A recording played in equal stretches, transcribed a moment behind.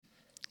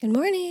Good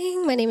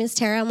morning. My name is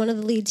Tara. I'm one of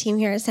the lead team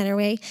here at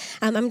Centerway.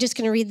 I'm just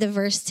going to read the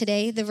verse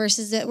today. The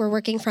verses that we're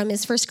working from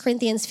is 1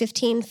 Corinthians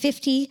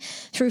 15:50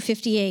 through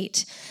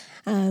 58.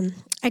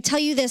 I tell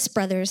you this,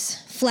 brothers,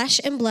 flesh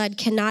and blood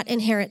cannot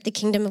inherit the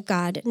kingdom of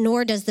God,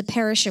 nor does the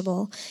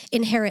perishable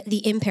inherit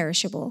the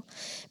imperishable.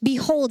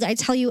 Behold, I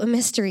tell you a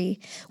mystery.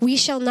 We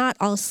shall not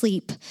all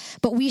sleep,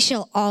 but we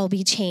shall all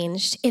be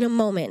changed in a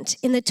moment,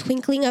 in the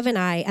twinkling of an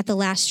eye at the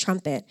last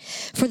trumpet.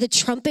 For the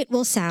trumpet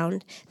will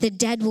sound, the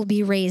dead will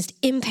be raised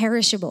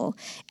imperishable,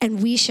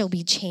 and we shall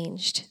be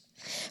changed.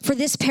 For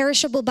this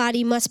perishable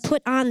body must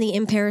put on the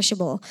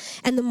imperishable,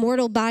 and the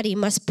mortal body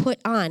must put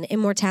on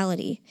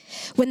immortality.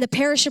 When the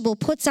perishable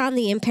puts on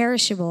the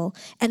imperishable,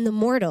 and the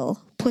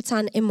mortal puts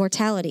on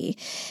immortality,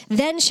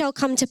 then shall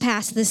come to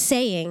pass the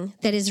saying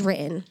that is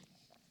written,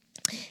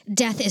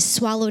 death is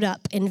swallowed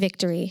up in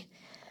victory.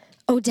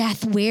 O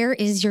death, where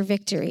is your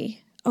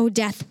victory? O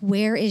death,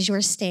 where is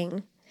your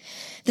sting?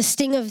 The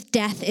sting of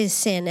death is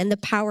sin, and the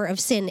power of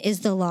sin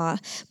is the law.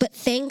 But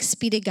thanks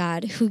be to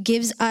God who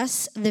gives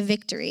us the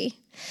victory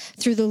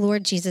through the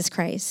Lord Jesus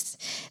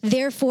Christ.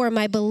 Therefore,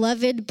 my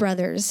beloved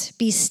brothers,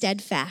 be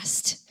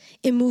steadfast,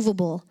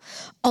 immovable,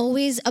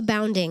 always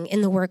abounding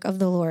in the work of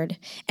the Lord,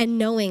 and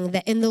knowing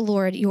that in the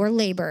Lord your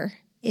labor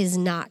is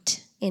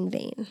not in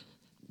vain.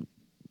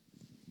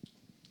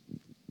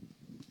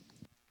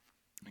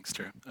 Thanks,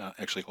 Tara.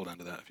 Actually, hold on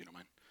to that if you don't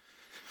mind.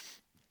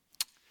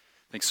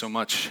 Thanks so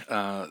much.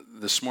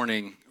 This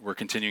morning, we're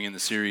continuing in the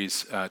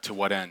series, To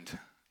What End?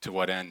 To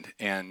What End?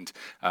 And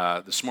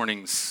this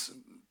morning's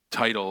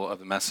title of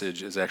the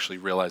message is actually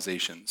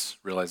Realizations.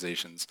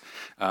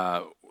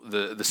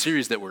 The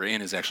series that we're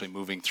in is actually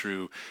moving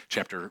through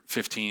chapter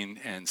 15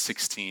 and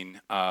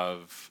 16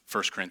 of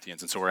 1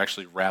 Corinthians. And so we're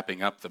actually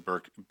wrapping up the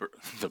book,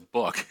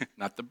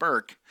 not the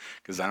Burke,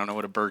 because I don't know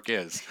what a Burke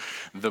is,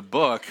 the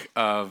book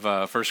of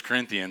 1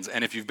 Corinthians.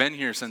 And if you've been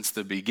here since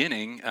the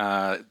beginning,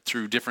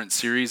 through different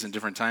series and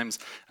different times,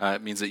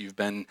 it means that you've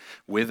been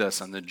with us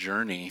on the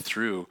journey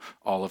through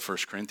all of 1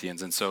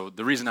 Corinthians. And so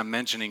the reason I'm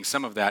mentioning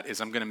some of that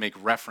is I'm going to make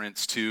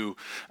reference to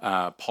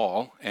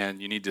Paul,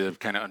 and you need to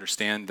kind of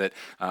understand that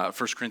 1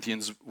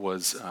 Corinthians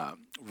was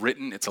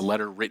written, it's a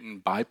letter written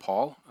by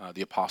Paul,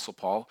 the Apostle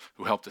Paul,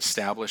 who helped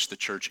establish the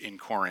church in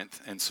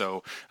Corinth. And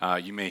so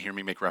you may hear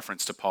me make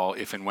reference to Paul.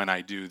 If and when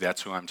I do,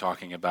 that's who I'm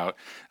talking about.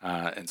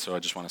 And so I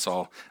just want us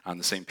all on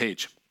the same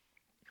page.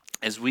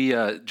 As we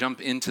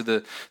jump into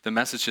the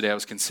message today, I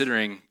was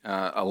considering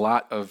a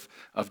lot of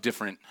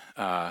different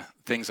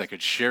things I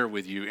could share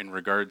with you in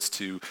regards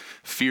to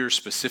fear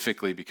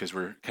specifically, because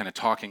we're kind of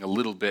talking a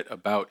little bit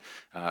about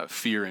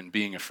fear and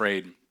being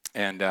afraid.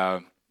 And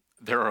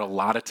there are a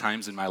lot of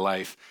times in my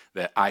life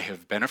that I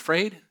have been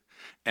afraid,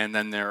 and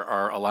then there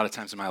are a lot of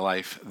times in my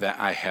life that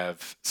I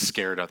have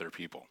scared other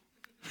people.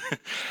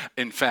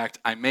 In fact,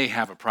 I may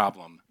have a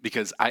problem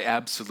because I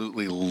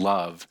absolutely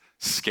love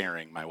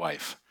scaring my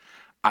wife.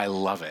 I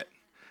love it.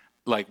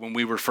 Like when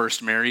we were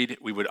first married,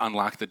 we would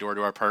unlock the door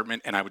to our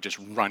apartment and I would just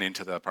run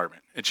into the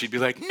apartment. And she'd be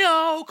like,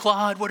 "No,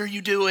 Claude, what are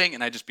you doing?"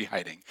 And I'd just be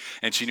hiding.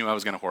 And she knew I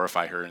was going to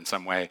horrify her in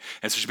some way.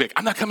 And so she'd be like,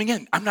 I'm not coming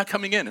in.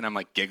 And I'm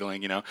like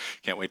giggling,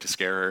 can't wait to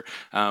scare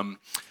her.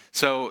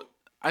 So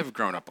I've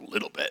grown up a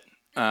little bit.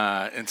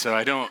 And so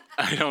I don't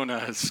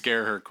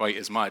scare her quite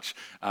as much.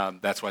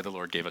 That's why the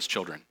Lord gave us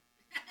children.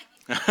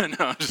 No,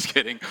 I'm just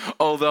kidding.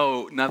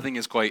 Although nothing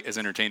is quite as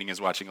entertaining as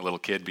watching a little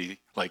kid be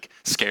like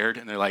scared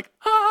and they're like,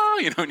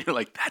 "Oh," and you're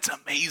like, "That's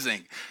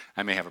amazing."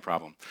 I may have a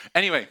problem.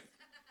 Anyway,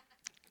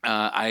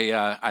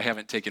 I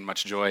haven't taken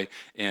much joy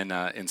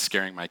in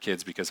scaring my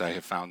kids, because I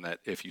have found that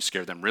if you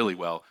scare them really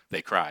well,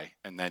 they cry,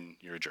 and then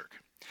you're a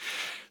jerk.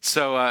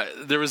 So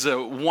there was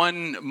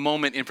one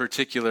moment in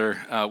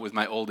particular with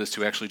my oldest,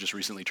 who actually just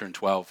recently turned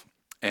 12.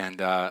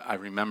 And I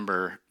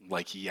remember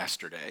like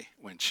yesterday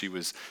when she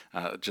was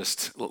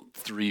just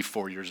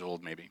 3-4 years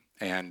old maybe.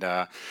 And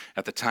at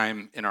the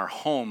time in our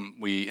home,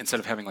 we, instead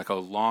of having like a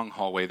long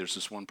hallway, there's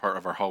this one part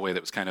of our hallway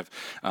that was kind of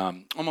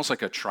almost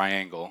like a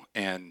triangle,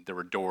 and there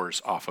were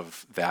doors off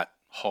of that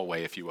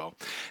hallway, if you will.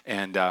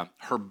 And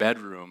her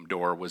bedroom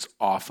door was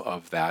off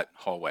of that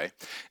hallway.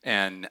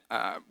 And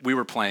we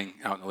were playing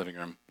out in the living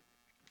room.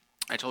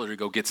 I told her to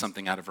go get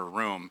something out of her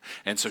room,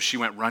 and so she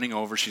went running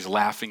over. She's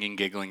laughing and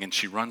giggling, and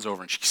she runs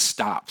over and she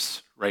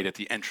stops right at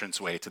the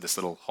entranceway to this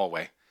little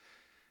hallway,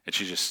 and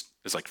she just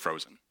is like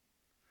frozen.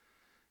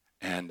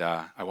 And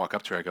I walk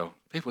up to her. I go,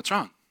 "Babe, what's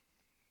wrong?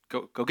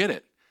 Go get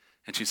it."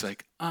 And she's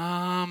like,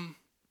 "I'm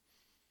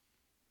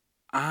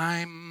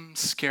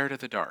scared of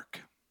the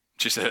dark."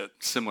 She said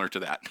similar to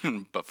that,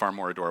 but far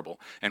more adorable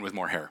and with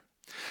more hair.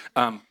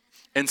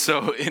 And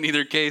so in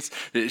either case,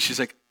 she's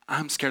like,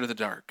 "I'm scared of the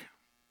dark."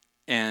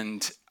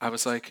 And I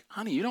was like,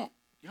 "Honey, you don't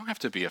have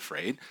to be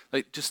afraid.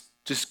 Like,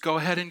 just go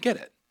ahead and get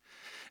it."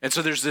 And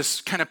so there's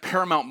this kind of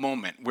paramount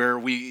moment where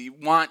we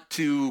want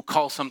to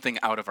call something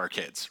out of our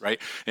kids,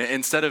 right?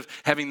 Instead of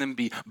having them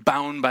be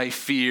bound by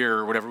fear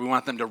or whatever, we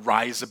want them to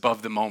rise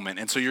above the moment.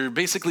 And so you're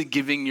basically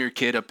giving your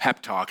kid a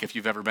pep talk if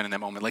you've ever been in that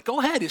moment. Like, go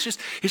ahead, it's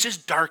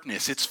just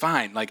darkness, it's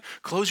fine. Like,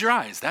 close your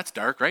eyes, that's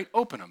dark, right?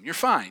 Open them, you're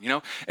fine, you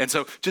know? And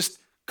so just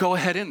go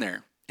ahead in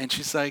there. And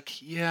she's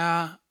like,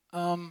 yeah,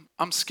 I'm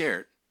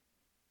scared.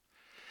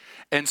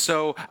 And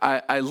so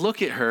I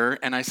look at her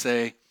and I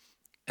say,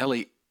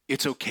 Ellie,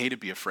 it's okay to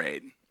be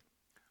afraid,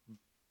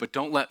 but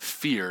don't let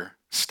fear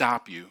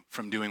stop you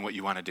from doing what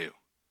you want to do.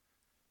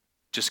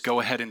 Just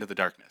go ahead into the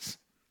darkness.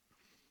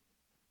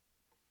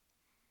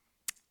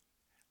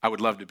 I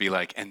would love to be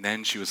like, and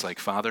then she was like,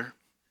 Father,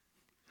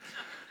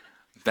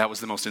 that was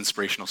the most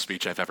inspirational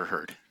speech I've ever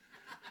heard.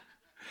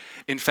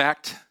 In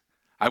fact,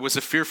 I was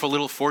a fearful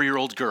little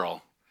 4-year-old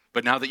girl,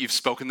 but now that you've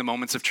spoken the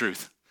moments of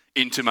truth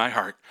into my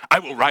heart, I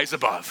will rise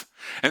above.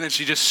 And then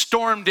she just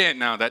stormed in.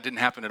 Now, that didn't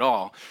happen at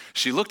all.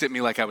 She looked at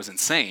me like I was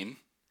insane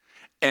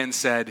and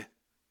said,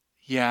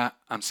 yeah,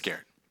 I'm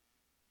scared.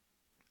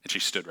 And she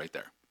stood right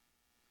there.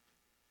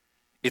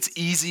 It's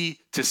easy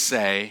to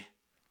say,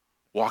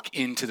 walk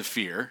into the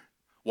fear,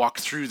 walk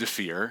through the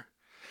fear.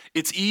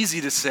 It's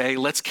easy to say,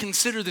 let's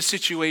consider the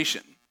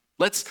situation.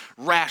 Let's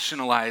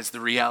rationalize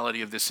the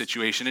reality of this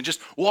situation and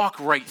just walk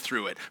right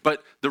through it.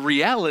 But the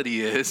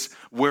reality is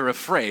we're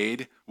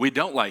afraid, we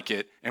don't like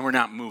it, and we're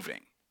not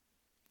moving.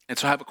 And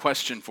so I have a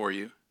question for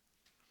you.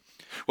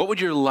 What would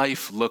your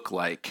life look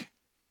like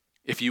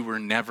if you were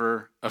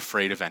never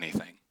afraid of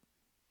anything?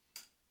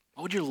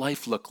 What would your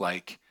life look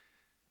like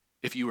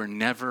if you were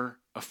never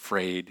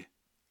afraid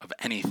of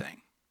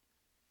anything?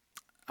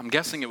 I'm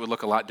guessing it would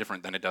look a lot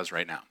different than it does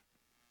right now.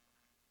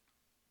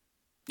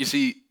 You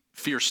see,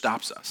 fear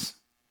stops us.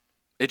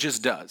 It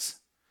just does.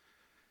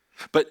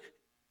 But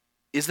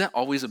is that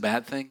always a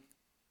bad thing?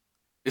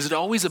 Is it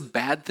always a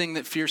bad thing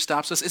that fear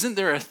stops us? Isn't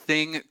there a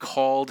thing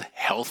called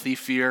healthy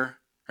fear?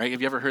 Right? Have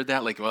you ever heard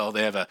that? Like, well,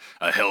 they have a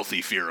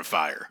healthy fear of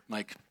fire. I'm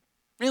like,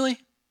 really?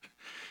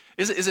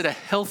 Is it a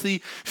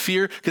healthy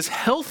fear? Because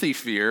healthy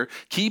fear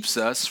keeps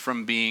us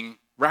from being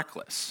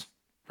reckless,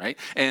 right?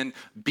 And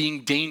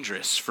being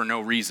dangerous for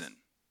no reason.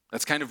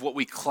 That's kind of what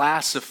we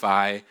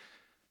classify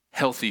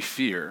healthy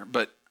fear.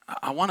 But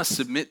I want to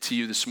submit to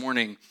you this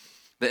morning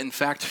that in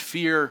fact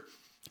fear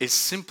is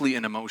simply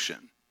an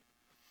emotion.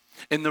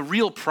 And the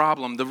real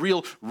problem, the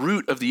real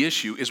root of the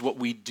issue is what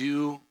we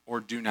do or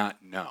do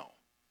not know.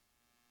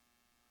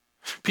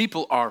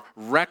 People are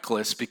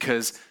reckless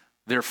because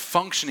they're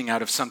functioning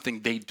out of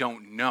something they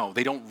don't know.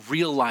 They don't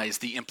realize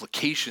the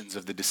implications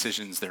of the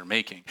decisions they're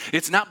making.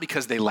 It's not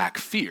because they lack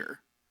fear.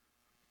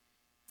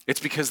 It's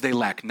because they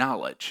lack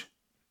knowledge.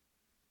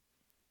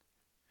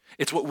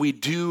 It's what we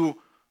do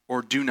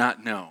or do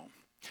not know.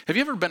 Have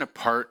you ever been a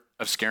part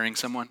of scaring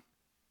someone?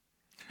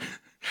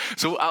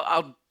 So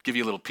I'll give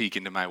you a little peek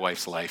into my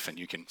wife's life, and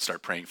you can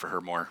start praying for her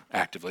more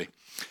actively.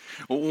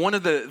 One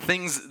of the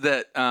things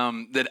that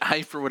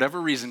I, for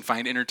whatever reason,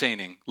 find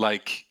entertaining,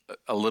 like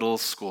a little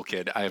school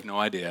kid, I have no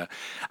idea,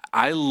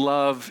 I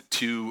love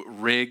to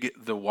rig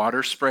the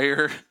water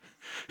sprayer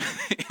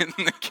in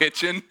the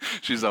kitchen.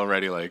 She's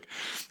already like,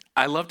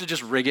 I love to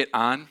just rig it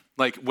on,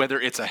 like whether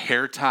it's a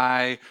hair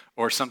tie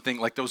or something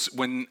like those.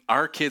 When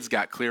our kids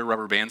got clear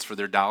rubber bands for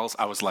their dolls,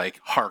 I was like,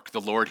 hark, the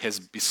Lord has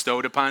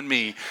bestowed upon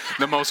me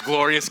the most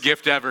glorious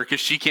gift ever, because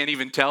she can't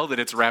even tell that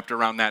it's wrapped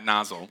around that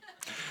nozzle.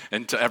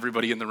 And to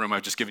everybody in the room,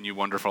 I've just given you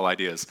wonderful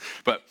ideas.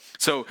 But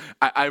so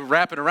I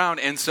wrap it around,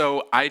 and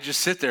so I just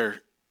sit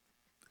there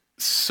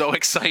so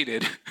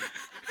excited.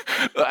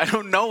 I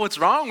don't know what's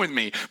wrong with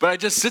me, but I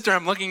just sit there,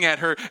 I'm looking at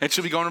her, and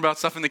she'll be going about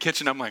stuff in the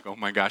kitchen. I'm like, oh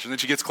my gosh. And then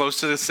she gets close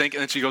to the sink,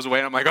 and then she goes away,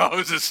 and I'm like, oh,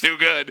 this is too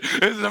good.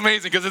 This is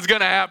amazing, because it's going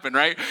to happen,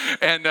 right?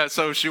 And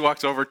so she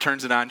walks over,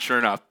 turns it on, sure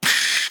enough,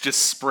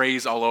 just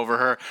sprays all over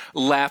her,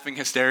 laughing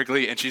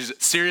hysterically, and she's,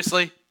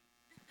 seriously?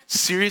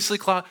 Seriously,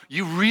 Claude,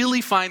 you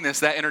really find this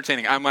that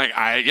entertaining? I'm like,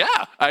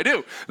 yeah, I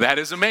do. That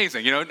is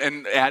amazing, you know,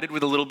 and added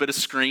with a little bit of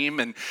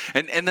scream. And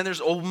then there's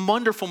a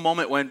wonderful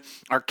moment when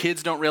our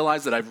kids don't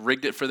realize that I've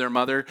rigged it for their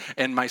mother.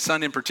 And my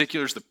son in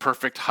particular is the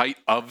perfect height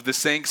of the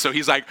sink. So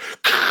he's like,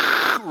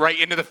 right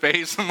into the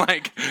face. I'm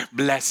like,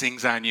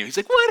 blessings on you. He's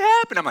like, what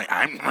happened? I'm like,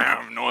 I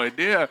have no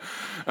idea.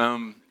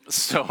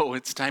 So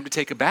it's time to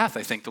take a bath.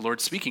 I think the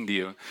Lord's speaking to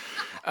you.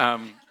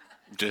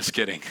 Just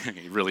kidding.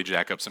 You really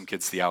jack up some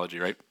kids' theology,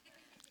 right?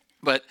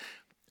 But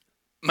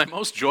my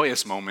most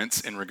joyous moments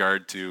in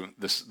regard to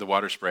the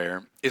water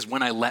sprayer is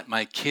when I let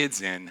my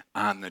kids in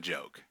on the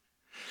joke.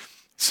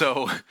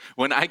 So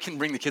when I can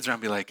bring the kids around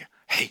and be like,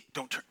 hey,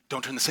 don't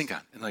turn the sink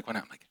on. And like, why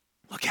not? I'm like,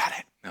 look at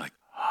it. And they're like,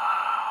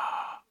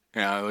 ah.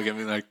 You know, look at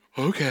me like,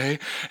 okay.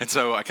 And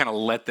so I kind of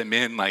let them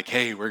in like,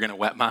 hey, we're going to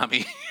wet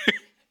mommy.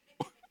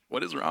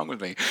 What is wrong with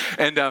me?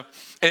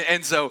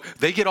 And so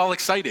they get all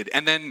excited,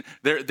 and then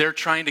they're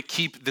trying to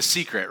keep the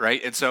secret,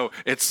 right? And so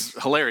it's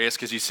hilarious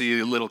because you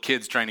see little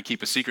kids trying to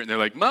keep a secret, and they're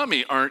like,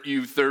 "Mommy, aren't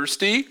you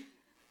thirsty?"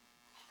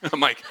 I'm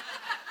like,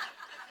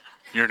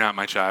 You're not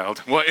my child.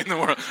 What in the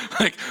world?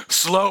 Like,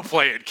 slow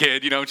play it,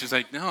 kid. She's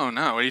like, no, what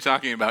are you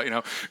talking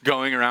about?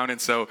 Going around.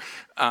 And so,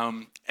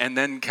 and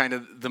then kind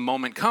of the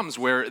moment comes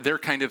where they're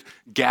kind of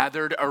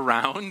gathered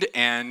around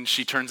and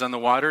she turns on the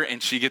water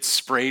and she gets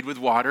sprayed with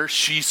water.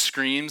 She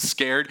screams,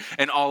 scared,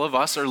 and all of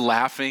us are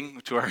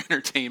laughing to our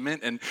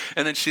entertainment. And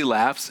then she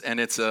laughs and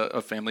it's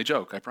a family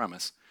joke, I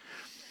promise.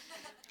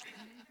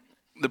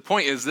 The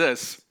point is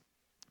this: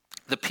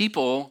 the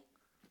people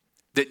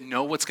that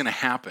know what's going to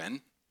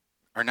happen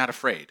are not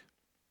afraid,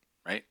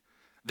 right?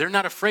 They're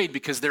not afraid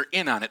because they're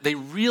in on it. They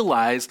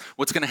realize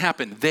what's going to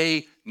happen.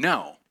 They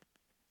know.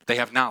 They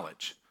have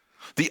knowledge.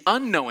 The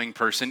unknowing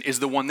person is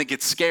the one that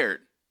gets scared.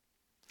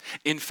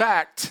 In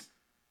fact,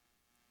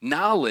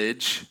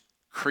 knowledge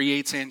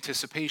creates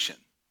anticipation.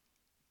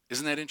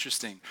 Isn't that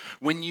interesting?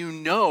 When you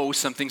know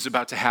something's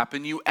about to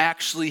happen, you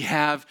actually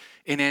have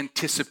an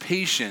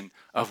anticipation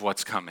of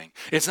what's coming.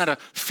 It's not a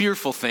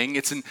fearful thing.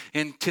 It's an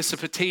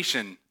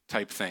anticipation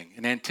type thing,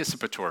 an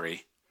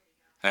anticipatory.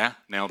 Yeah,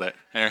 nailed it.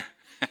 There.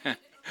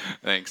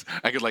 Thanks.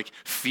 I could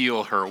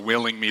feel her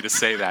willing me to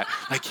say that.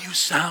 You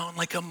sound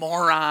like a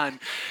moron.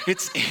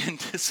 It's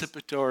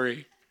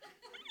anticipatory.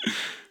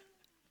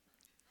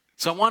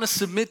 So I want to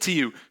submit to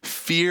you,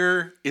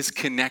 fear is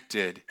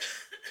connected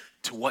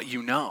to what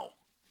you know.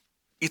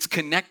 It's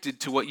connected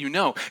to what you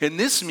know. And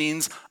this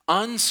means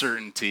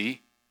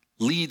uncertainty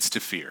leads to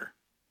fear,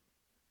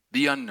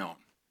 the unknown,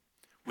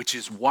 which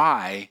is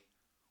why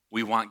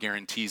we want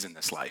guarantees in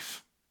this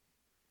life.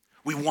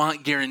 We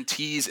want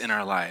guarantees in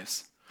our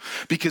lives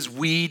because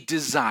we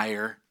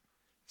desire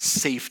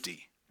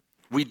safety.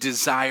 We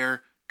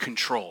desire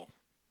control.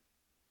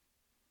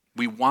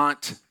 We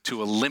want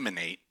to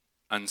eliminate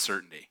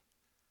uncertainty.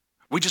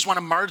 We just want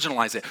to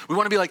marginalize it. We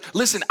want to be like,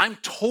 listen, I'm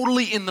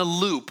totally in the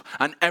loop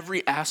on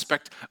every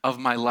aspect of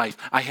my life.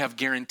 I have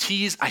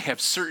guarantees. I have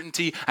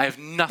certainty. I have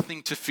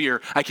nothing to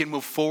fear. I can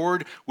move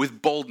forward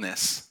with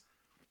boldness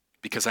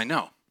because I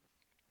know.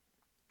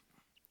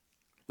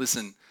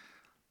 Listen,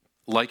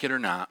 like it or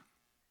not,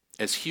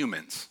 as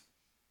humans,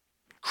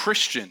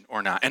 Christian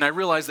or not, and I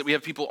realize that we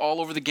have people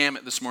all over the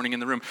gamut this morning in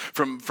the room,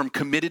 from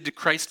committed to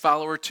Christ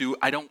follower to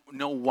I don't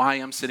know why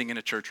I'm sitting in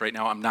a church right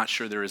now. I'm not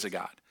sure there is a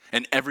God.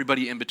 And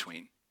everybody in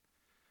between.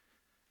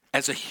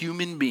 As a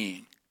human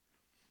being,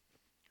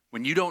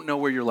 when you don't know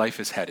where your life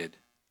is headed,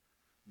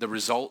 the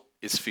result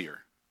is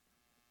fear.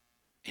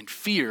 And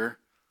fear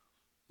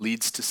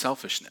leads to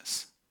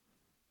selfishness.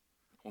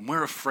 When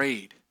we're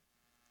afraid,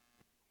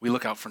 we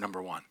look out for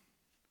number one.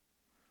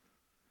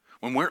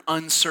 When we're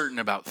uncertain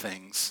about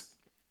things,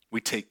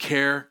 we take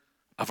care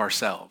of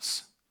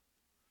ourselves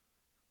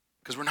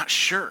because we're not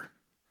sure.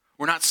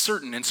 We're not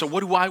certain. And so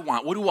what do I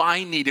want? What do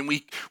I need? And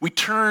we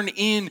turn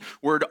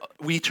inward,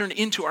 we turn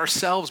into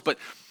ourselves, but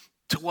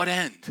to what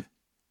end?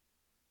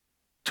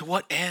 To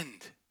what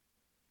end?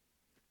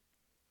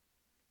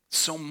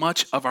 So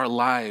much of our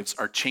lives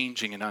are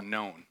changing and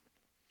unknown.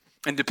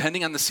 And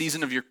depending on the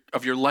season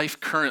of your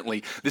life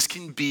currently, this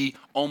can be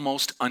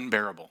almost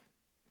unbearable.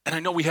 And I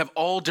know we have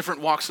all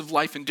different walks of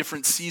life and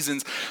different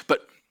seasons,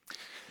 but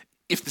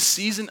if the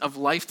season of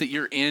life that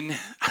you're in,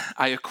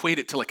 I equate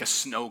it to like a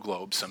snow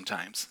globe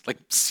sometimes. Like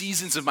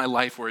seasons of my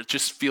life where it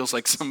just feels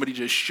like somebody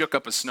just shook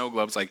up a snow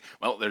globe. It's like,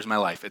 well, there's my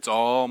life. It's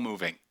all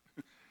moving.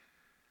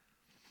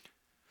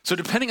 So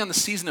depending on the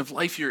season of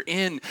life you're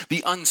in,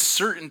 the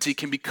uncertainty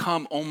can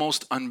become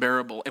almost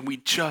unbearable, and we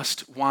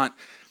just want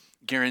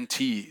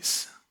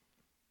guarantees.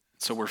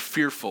 So we're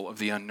fearful of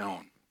the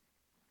unknown.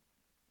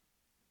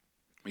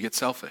 We get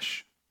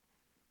selfish.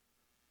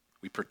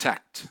 We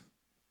protect.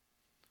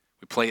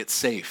 We play it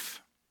safe.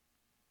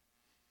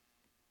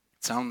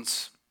 It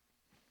sounds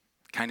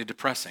kind of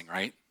depressing,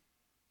 right?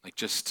 Like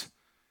just,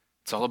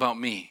 it's all about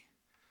me.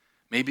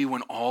 Maybe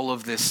when all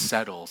of this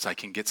settles, I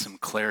can get some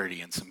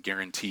clarity and some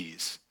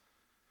guarantees.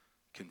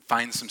 Can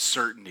find some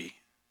certainty.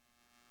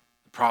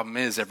 The problem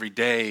is every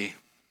day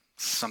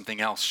something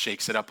else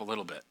shakes it up a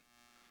little bit.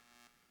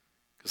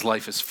 Because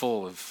life is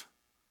full of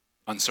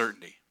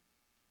uncertainty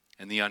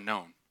and the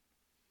unknown.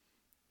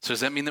 So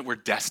does that mean that we're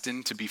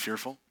destined to be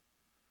fearful?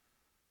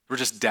 We're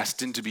just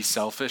destined to be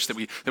selfish, that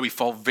we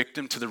fall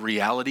victim to the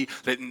reality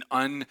that an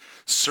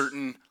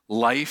uncertain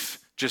life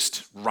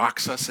just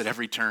rocks us at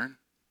every turn?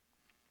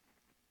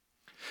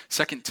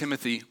 2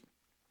 Timothy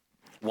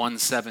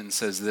 1:7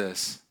 says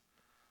this,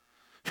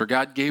 "For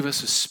God gave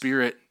us a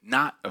spirit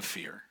not of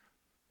fear,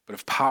 but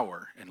of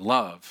power and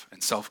love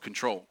and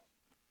self-control."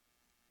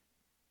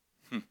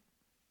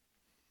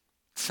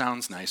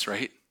 Sounds nice,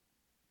 right?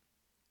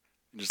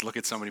 And just look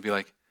at somebody and be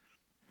like,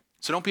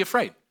 so don't be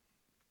afraid.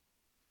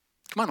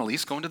 Come on,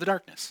 Elise, go into the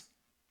darkness.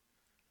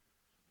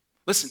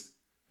 Listen,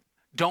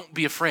 don't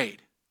be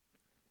afraid.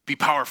 Be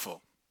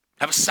powerful.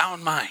 Have a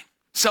sound mind.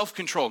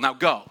 Self-control. Now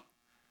go.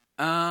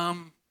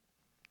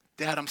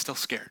 Dad, I'm still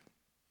scared.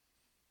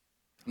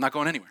 I'm not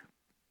going anywhere.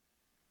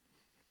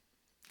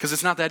 Because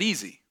it's not that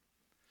easy.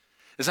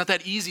 It's not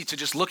that easy to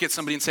just look at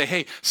somebody and say,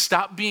 hey,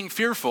 stop being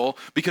fearful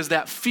because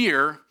that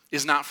fear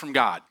is not from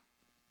God.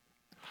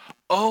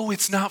 Oh,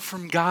 it's not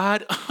from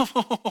God?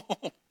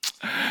 Oh,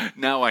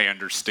 Now I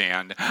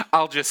understand.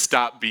 I'll just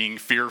stop being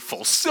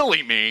fearful.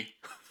 Silly me.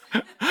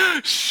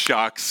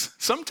 Shucks.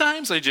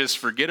 Sometimes I just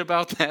forget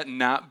about that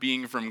not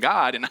being from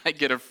God and I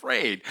get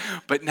afraid.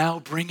 But now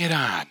bring it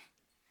on.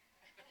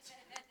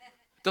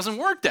 Doesn't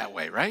work that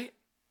way, right?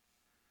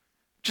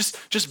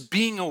 Just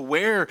being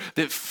aware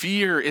that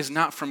fear is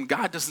not from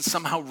God doesn't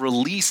somehow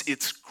release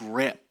its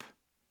grip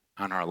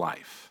on our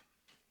life.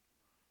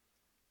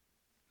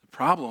 The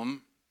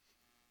problem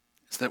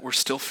is that we're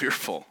still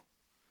fearful.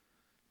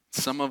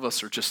 Some of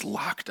us are just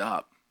locked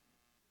up.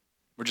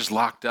 We're just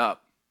locked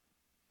up.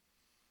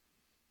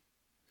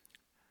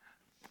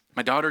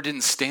 My daughter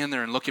didn't stand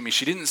there and look at me.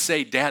 She didn't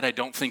say, Dad, I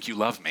don't think you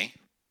love me,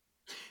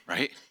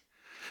 right?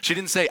 She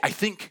didn't say, I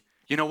think,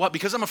 you know what,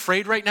 because I'm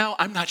afraid right now,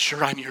 I'm not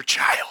sure I'm your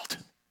child.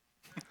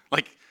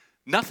 Like,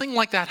 nothing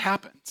like that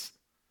happens.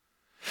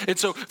 And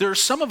so there are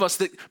some of us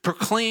that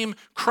proclaim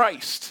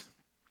Christ,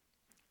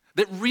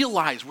 that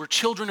realize we're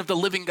children of the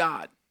living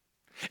God,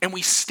 and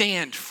we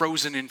stand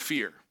frozen in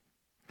fear.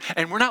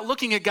 And we're not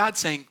looking at God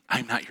saying,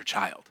 I'm not your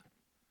child.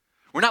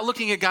 We're not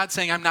looking at God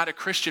saying, I'm not a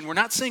Christian. We're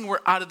not saying we're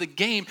out of the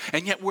game,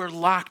 and yet we're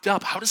locked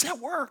up. How does that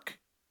work?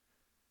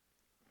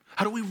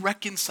 How do we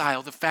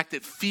reconcile the fact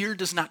that fear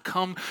does not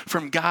come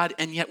from God,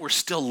 and yet we're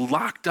still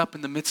locked up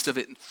in the midst of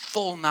it in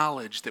full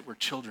knowledge that we're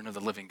children of the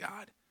living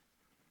God?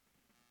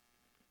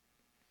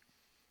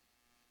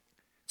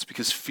 It's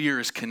because fear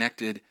is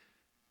connected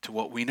to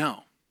what we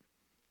know.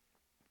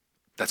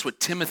 That's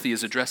what Timothy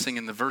is addressing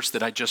in the verse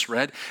that I just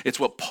read. It's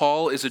what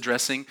Paul is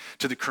addressing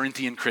to the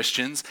Corinthian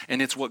Christians, and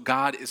it's what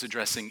God is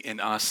addressing in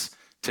us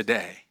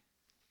today.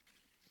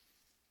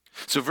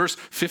 So verse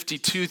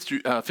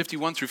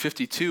 51 through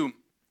 52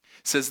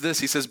 says this.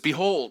 He says,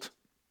 Behold,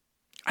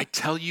 I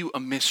tell you a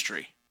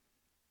mystery.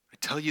 I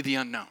tell you the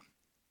unknown.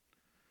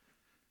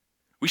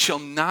 We shall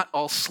not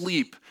all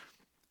sleep,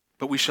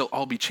 but we shall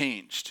all be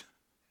changed.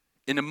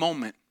 In a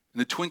moment, in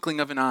the twinkling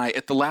of an eye,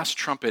 at the last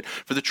trumpet,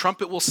 for the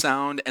trumpet will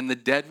sound, and the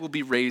dead will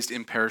be raised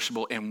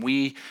imperishable, and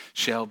we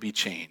shall be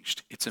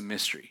changed. It's a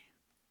mystery.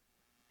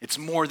 It's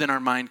more than our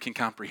mind can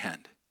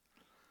comprehend.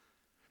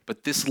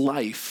 But this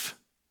life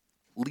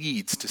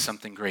leads to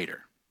something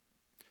greater.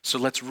 So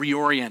let's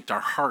reorient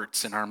our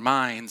hearts and our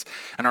minds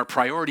and our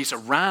priorities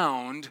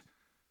around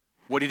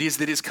what it is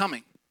that is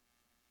coming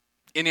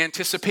in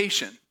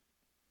anticipation.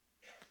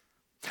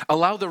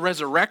 Allow the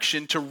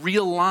resurrection to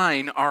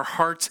realign our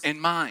hearts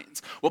and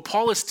minds. What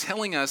Paul is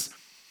telling us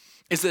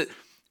is that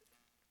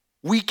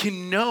we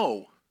can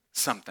know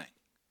something.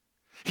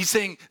 He's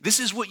saying, this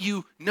is what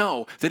you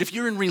know, that if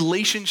you're in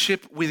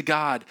relationship with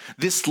God,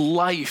 this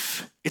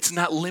life, it's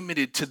not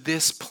limited to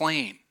this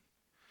plane.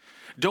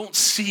 Don't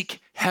seek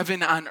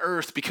heaven on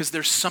earth because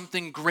there's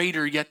something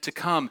greater yet to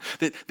come.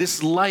 That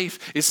this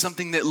life is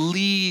something that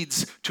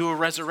leads to a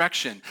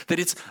resurrection. That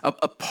it's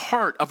a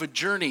part of a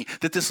journey.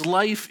 That this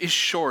life is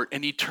short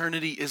and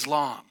eternity is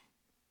long.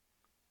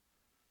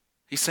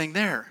 He's saying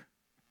there,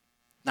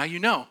 now you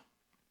know.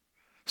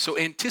 So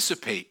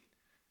anticipate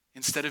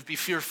instead of be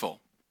fearful.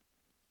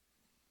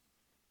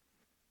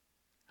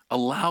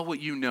 Allow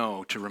what you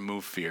know to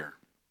remove fear.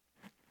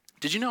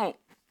 Did you know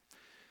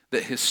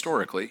that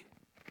historically,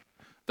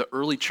 the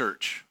early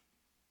church,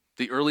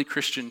 the early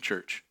Christian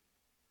church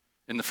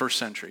in the first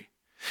century,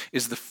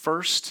 is the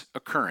first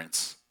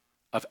occurrence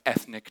of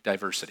ethnic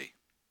diversity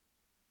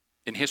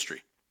in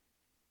history?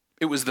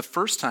 It was the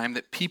first time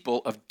that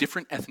people of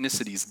different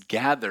ethnicities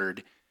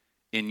gathered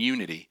in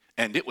unity,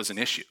 and it was an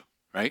issue,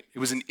 right? It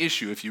was an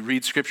issue. If you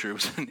read Scripture, it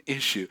was an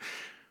issue.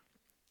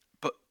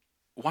 But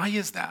why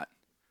is that?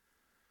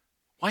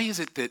 Why is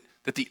it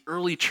that the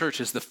early church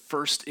is the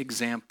first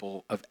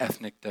example of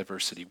ethnic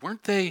diversity?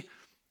 Weren't they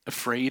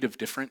afraid of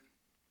different?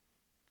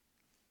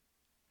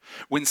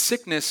 When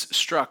sickness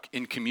struck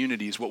in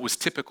communities, what was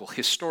typical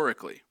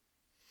historically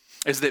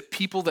is that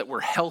people that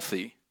were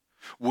healthy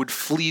would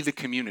flee the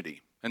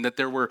community, and that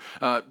there were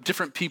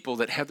different people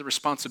that had the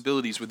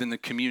responsibilities within the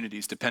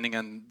communities, depending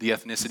on the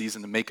ethnicities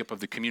and the makeup of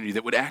the community,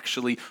 that would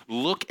actually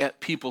look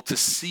at people to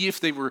see if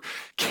they were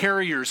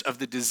carriers of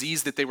the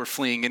disease that they were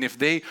fleeing. And if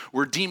they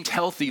were deemed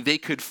healthy, they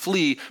could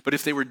flee, but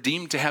if they were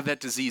deemed to have that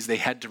disease, they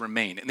had to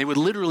remain. And they would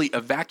literally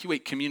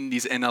evacuate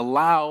communities and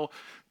allow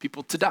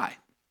people to die.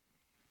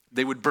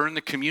 They would burn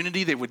the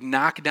community, they would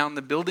knock down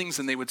the buildings,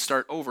 and they would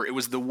start over. It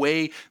was the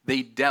way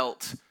they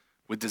dealt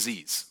with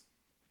disease.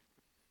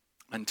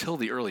 Until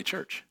the early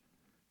church.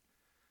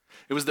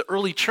 It was the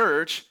early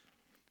church,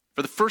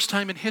 for the first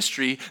time in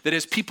history, that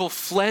as people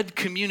fled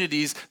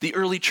communities, the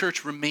early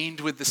church remained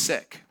with the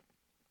sick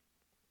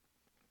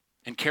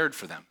and cared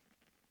for them.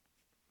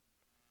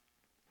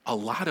 A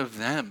lot of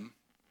them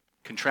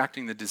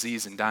contracting the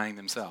disease and dying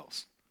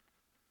themselves.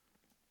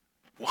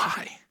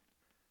 Why?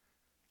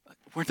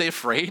 Weren't they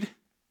afraid?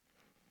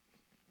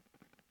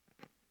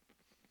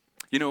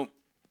 You know,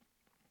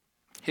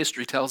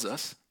 history tells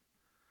us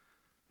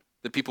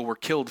that people were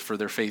killed for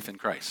their faith in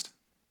Christ.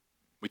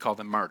 We call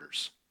them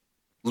martyrs.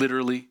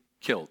 Literally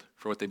killed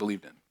for what they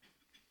believed in.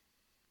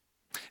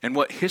 And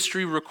what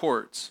history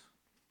records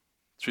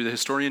through the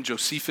historian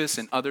Josephus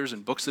and others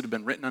and books that have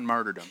been written on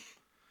martyrdom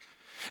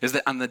is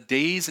that on the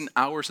days and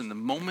hours and the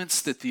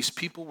moments that these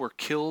people were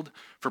killed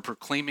for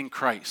proclaiming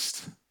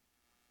Christ,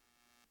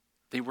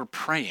 they were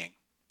praying,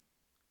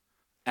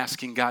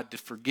 asking God to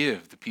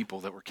forgive the people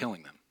that were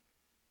killing them.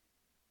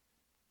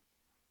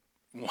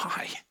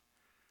 Why?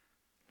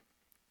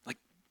 Like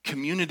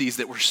communities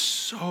that were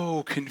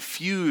so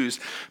confused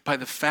by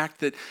the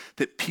fact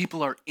that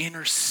people are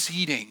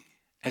interceding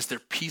as they're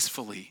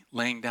peacefully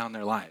laying down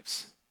their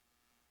lives.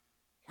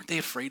 Weren't they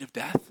afraid of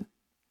death?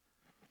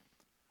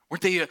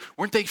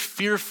 Weren't they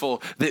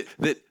fearful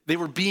that they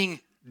were being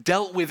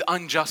dealt with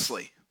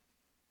unjustly?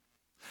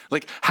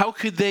 Like, how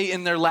could they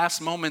in their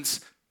last moments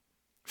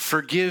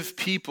forgive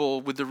people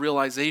with the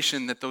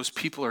realization that those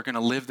people are going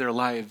to live their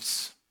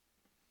lives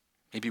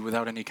maybe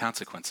without any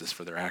consequences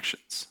for their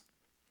actions?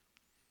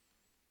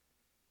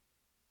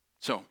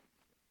 So,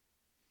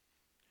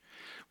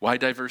 why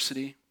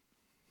diversity?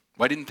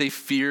 Why didn't they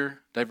fear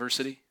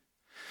diversity?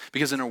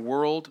 Because in a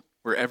world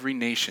where every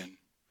nation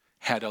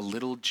had a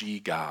little g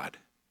God,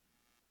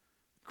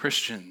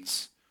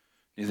 Christians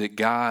knew that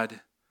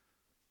God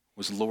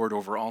was Lord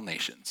over all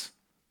nations.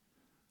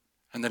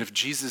 And that if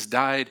Jesus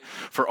died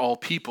for all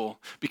people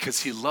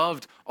because he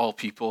loved all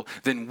people,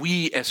 then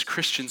we as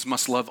Christians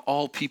must love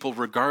all people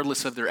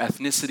regardless of their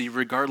ethnicity,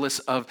 regardless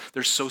of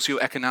their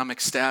socioeconomic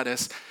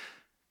status,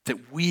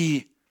 that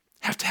we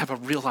have to have a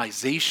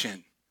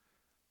realization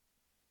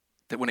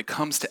that when it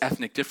comes to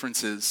ethnic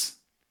differences,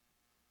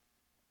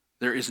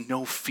 there is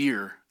no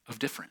fear of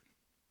different.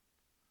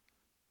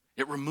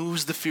 It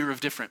removes the fear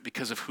of different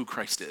because of who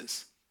Christ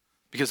is,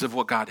 because of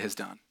what God has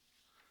done.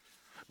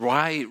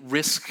 Why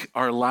risk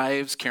our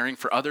lives caring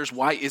for others?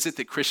 Why is it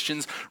that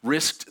Christians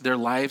risked their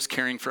lives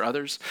caring for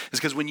others? It's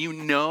because when you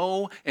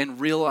know and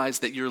realize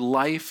that your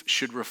life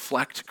should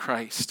reflect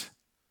Christ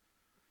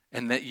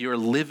and that you're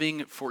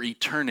living for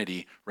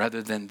eternity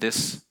rather than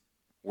this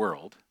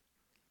world,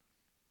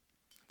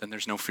 then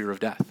there's no fear of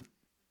death. Isn't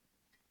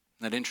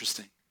that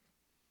interesting?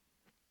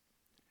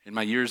 In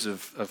my years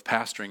of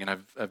pastoring, and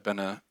I've been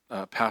a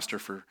pastor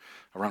for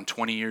around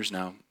 20 years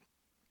now,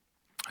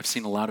 I've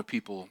seen a lot of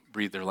people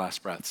breathe their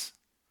last breaths.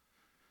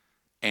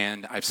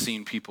 And I've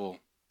seen people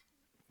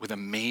with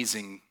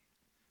amazing,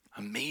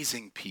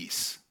 amazing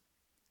peace.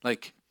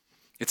 Like,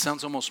 it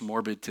sounds almost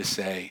morbid to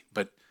say,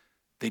 but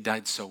they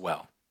died so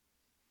well.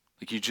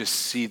 Like, you just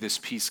see this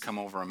peace come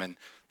over them, and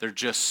they're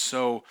just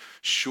so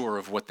sure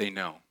of what they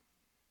know,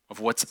 of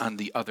what's on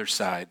the other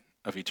side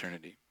of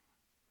eternity.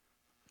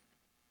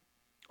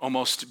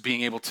 Almost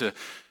being able to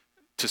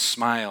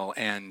smile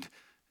and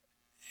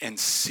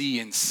see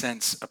and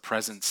sense a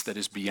presence that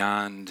is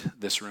beyond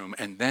this room.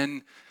 And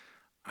then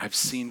I've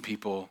seen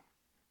people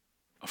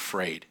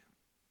afraid.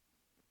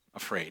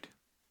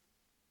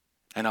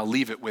 And I'll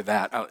leave it with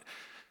that.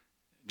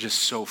 Just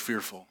so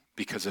fearful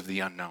because of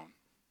the unknown.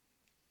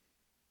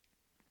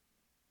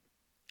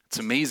 It's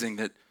amazing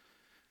that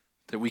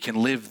we can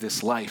live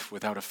this life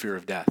without a fear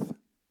of death.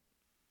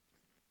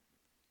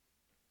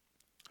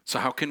 So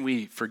how can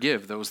we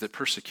forgive those that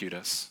persecute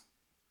us?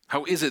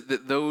 How is it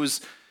that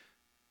those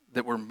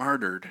that were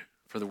martyred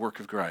for the work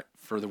of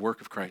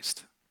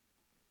Christ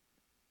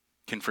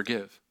can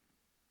forgive?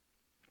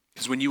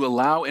 Because when you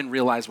allow and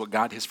realize what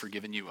God has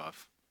forgiven you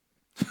of,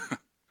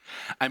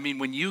 I mean,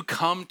 when you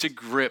come to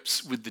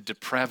grips with the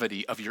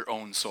depravity of your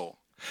own soul,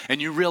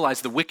 and you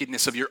realize the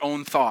wickedness of your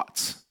own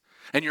thoughts,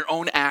 and your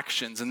own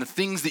actions, and the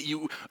things that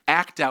you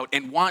act out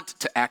and want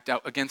to act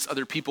out against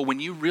other people, when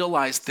you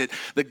realize that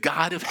the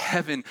God of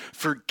heaven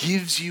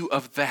forgives you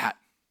of that,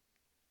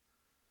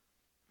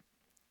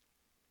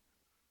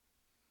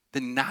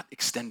 then not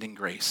extending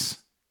grace.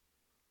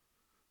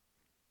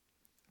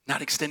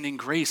 Not extending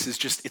grace is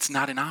just, it's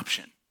not an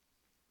option.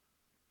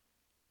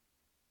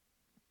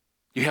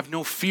 You have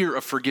no fear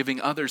of forgiving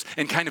others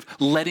and kind of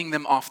letting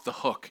them off the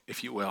hook,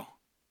 if you will.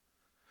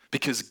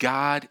 Because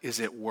God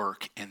is at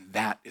work, and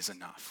that is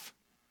enough.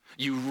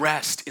 You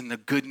rest in the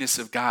goodness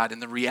of God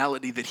and the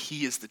reality that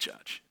he is the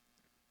judge.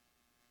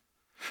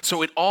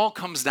 So it all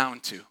comes down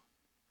to,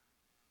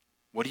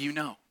 what do you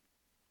know?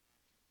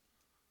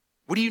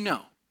 What do you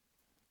know?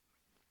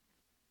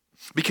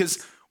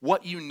 Because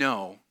what you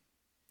know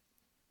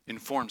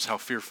informs how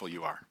fearful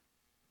you are.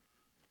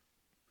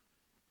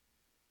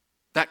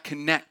 That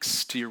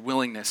connects to your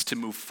willingness to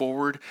move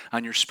forward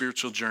on your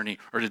spiritual journey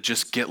or to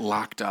just get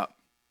locked up.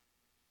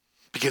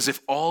 Because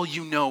if all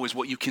you know is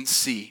what you can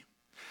see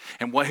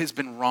and what has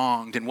been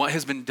wronged and what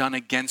has been done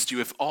against you,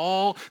 if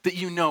all that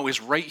you know is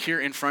right here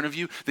in front of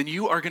you, then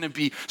you are going to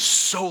be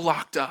so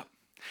locked up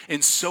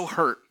and so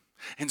hurt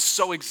and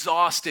so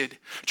exhausted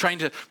trying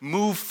to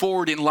move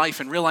forward in life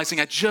and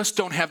realizing I just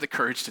don't have the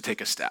courage to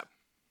take a step.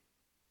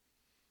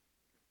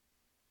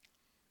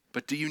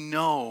 But do you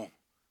know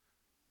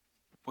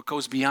what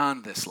goes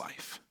beyond this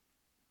life?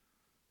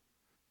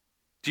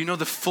 Do you know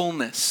the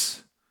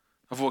fullness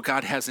of what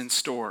God has in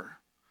store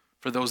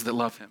for those that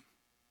love him?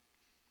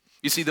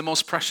 You see, the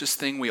most precious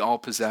thing we all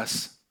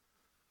possess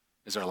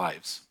is our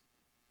lives.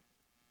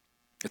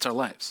 It's our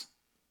lives.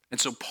 And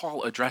so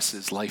Paul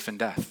addresses life and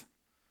death.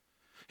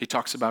 He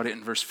talks about it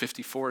in verse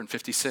 54 and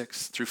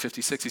 56 through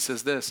 56. He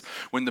says this,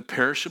 when the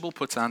perishable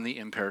puts on the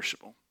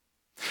imperishable,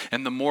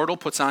 and the mortal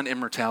puts on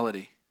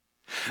immortality,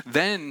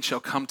 then shall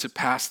come to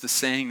pass the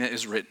saying that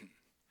is written,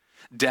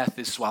 death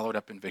is swallowed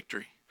up in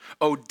victory.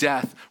 O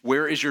death,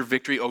 where is your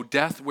victory? O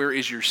death, where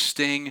is your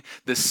sting?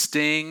 The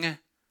sting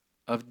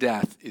of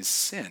death is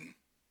sin,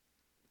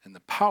 and the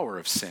power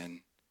of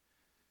sin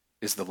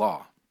is the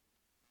law.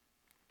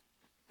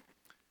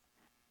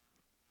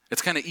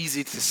 It's kind of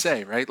easy to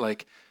say, right?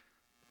 Like,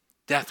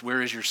 death,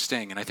 where is your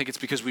sting? And I think it's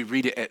because we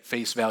read it at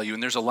face value,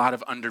 and there's a lot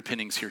of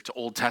underpinnings here to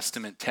Old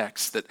Testament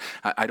texts that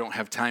I don't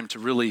have time to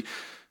really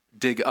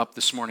dig up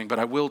this morning, but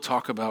I will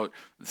talk about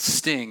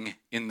sting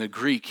in the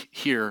Greek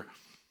here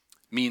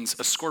means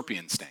a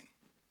scorpion sting.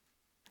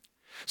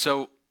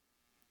 So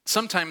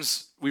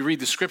sometimes we read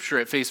the scripture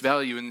at face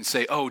value and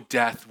say, oh,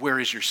 death, where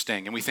is your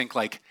sting? And we think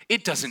like,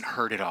 it doesn't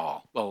hurt at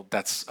all. Well,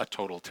 that's a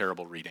total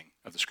terrible reading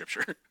of the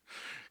scripture.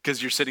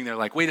 Because you're sitting there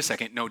like, wait a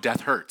second, no,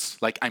 death hurts.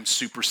 Like, I'm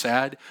super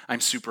sad, I'm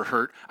super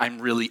hurt,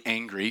 I'm really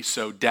angry,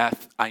 so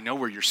death, I know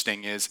where your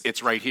sting is,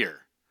 it's right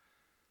here.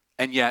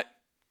 And yet,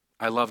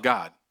 I love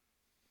God.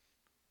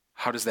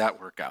 How does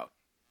that work out?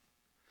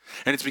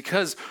 And it's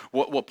because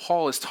what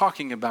Paul is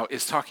talking about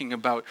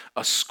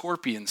a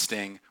scorpion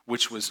sting,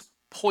 which was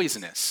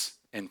poisonous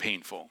and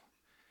painful.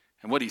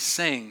 And what he's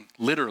saying,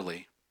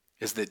 literally,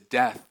 is that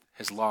death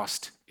has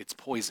lost its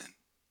poison.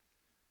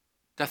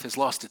 Death has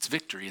lost its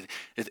victory.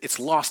 It's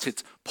lost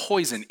its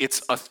poison,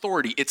 its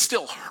authority. It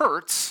still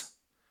hurts.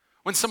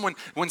 When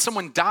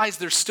someone dies,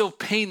 there's still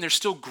pain, there's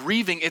still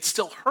grieving, it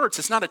still hurts.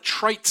 It's not a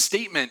trite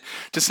statement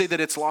to say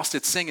that it's lost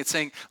its sting. It's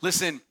saying,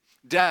 listen,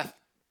 death,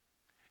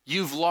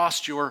 you've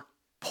lost your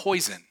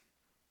poison.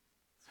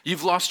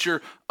 You've lost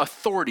your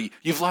authority.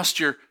 You've lost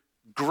your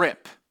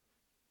grip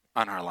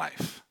on our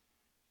life.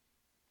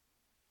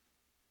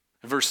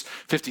 Verse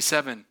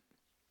 57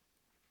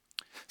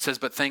 says,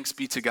 but thanks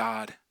be to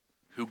God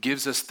who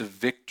gives us the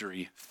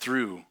victory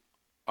through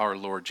our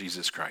Lord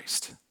Jesus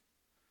Christ.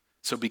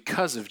 So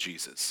because of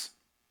Jesus,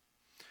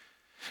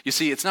 you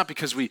see, it's not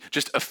because we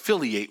just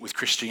affiliate with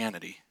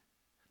Christianity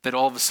that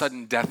all of a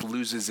sudden death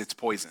loses its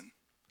poison.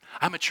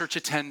 I'm a church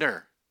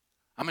attender.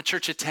 I'm a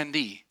church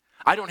attendee.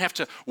 I don't have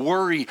to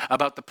worry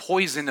about the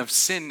poison of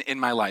sin in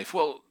my life.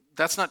 Well,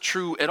 that's not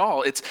true at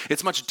all.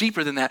 It's much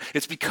deeper than that.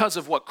 It's because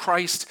of what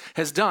Christ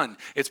has done.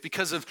 It's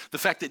because of the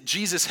fact that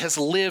Jesus has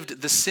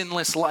lived the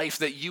sinless life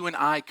that you and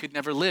I could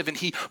never live. And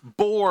he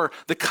bore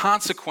the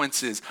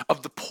consequences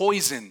of the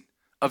poison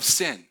of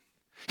sin.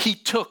 He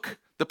took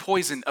the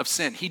poison of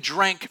sin. He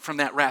drank from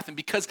that wrath. And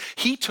because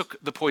he took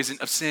the poison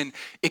of sin,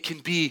 it can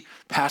be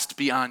passed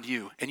beyond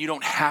you. And you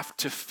don't have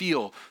to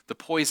feel the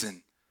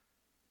poison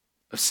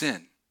of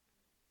sin.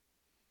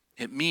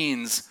 It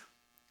means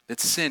that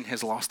sin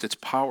has lost its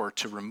power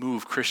to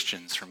remove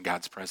Christians from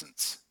God's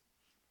presence.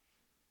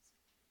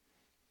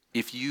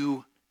 If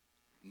you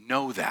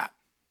know that,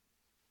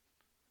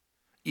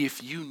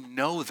 it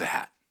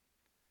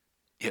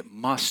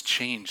must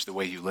change the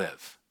way you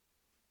live.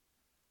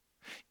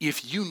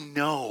 If you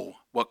know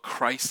what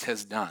Christ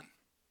has done,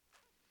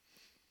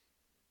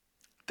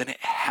 then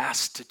it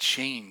has to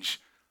change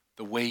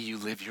the way you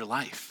live your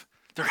life.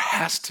 There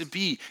has to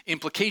be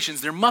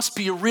implications. There must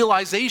be a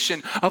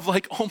realization of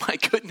like, oh my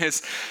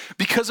goodness,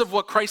 because of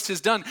what Christ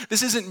has done,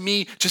 this isn't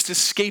me just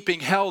escaping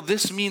hell.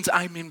 This means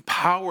I'm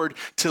empowered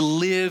to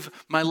live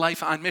my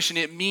life on mission.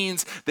 It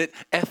means that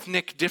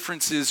ethnic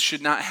differences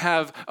should not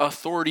have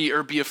authority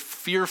or be a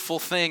fearful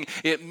thing.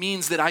 It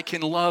means that I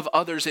can love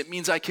others. It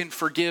means I can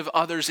forgive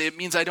others. It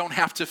means I don't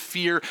have to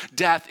fear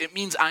death. It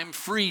means I'm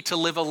free to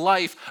live a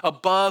life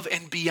above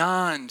and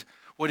beyond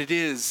what it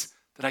is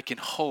that I can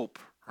hope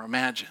or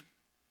imagine.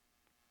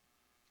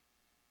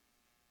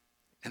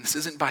 And this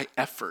isn't by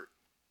effort.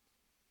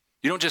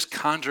 You don't just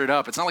conjure it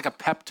up. It's not like a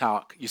pep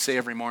talk you say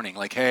every morning,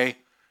 like, hey,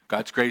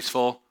 God's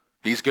graceful,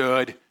 he's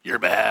good, you're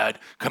bad.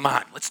 Come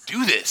on, let's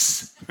do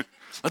this.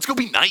 Let's go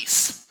be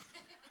nice.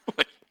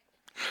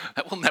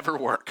 That will never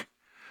work.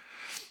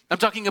 I'm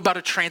talking about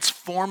a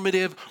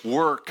transformative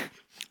work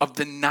of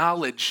the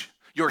knowledge,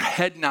 your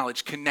head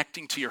knowledge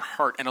connecting to your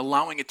heart and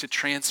allowing it to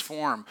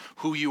transform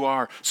who you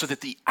are so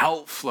that the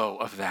outflow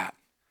of that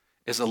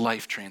is a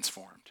life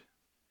transformed.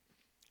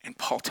 And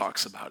Paul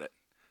talks about it.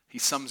 He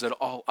sums it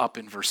all up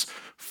in verse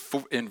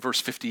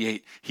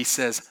 58. He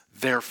says,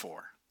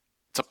 therefore.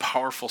 It's a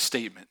powerful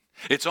statement.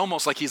 It's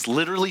almost like he's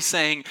literally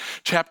saying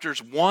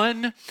chapters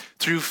 1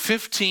 through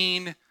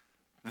 15,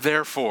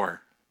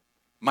 therefore,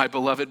 my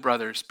beloved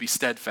brothers, be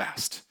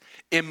steadfast,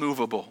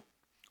 immovable,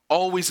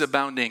 always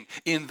abounding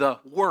in the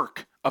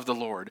work of the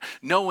Lord,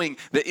 knowing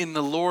that in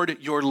the Lord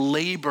your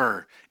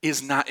labor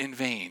is not in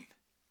vain.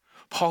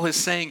 Paul is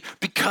saying,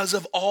 because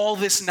of all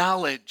this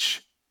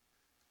knowledge,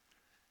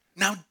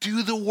 now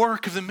do the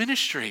work of the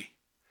ministry.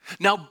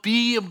 Now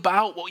be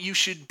about what you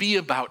should be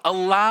about.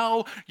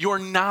 Allow your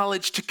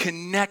knowledge to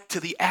connect to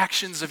the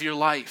actions of your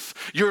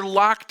life. You're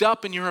locked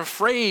up and you're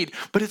afraid,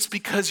 but it's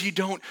because you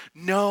don't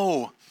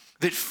know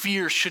that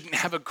fear shouldn't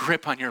have a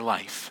grip on your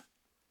life.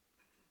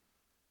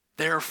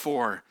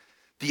 Therefore,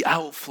 the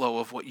outflow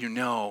of what you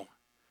know,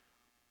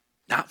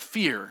 not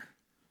fear,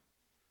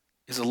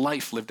 is a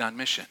life lived on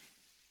mission.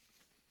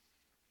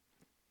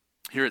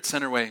 Here at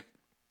Centerway,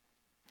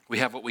 we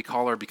have what we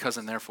call our because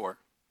and therefore.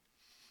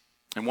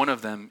 And one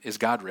of them is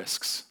God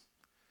risks,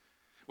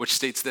 which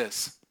states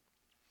this: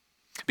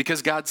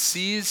 because God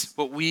sees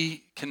what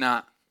we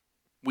cannot,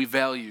 we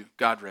value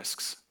God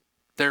risks.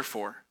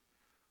 Therefore,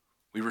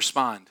 we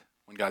respond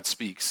when God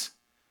speaks,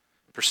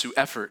 pursue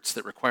efforts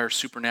that require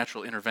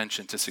supernatural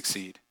intervention to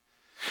succeed.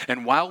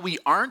 And while we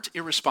aren't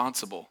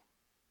irresponsible,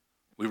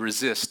 we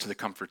resist the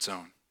comfort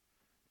zone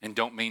and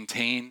don't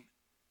maintain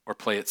or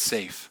play it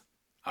safe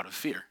out of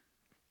fear.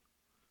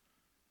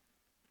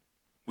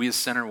 We as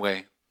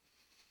Centerway,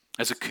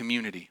 as a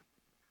community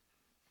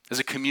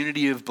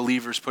of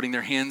believers putting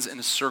their hands in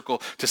a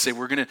circle to say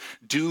we're going to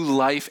do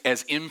life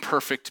as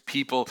imperfect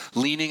people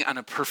leaning on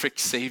a perfect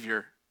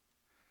Savior,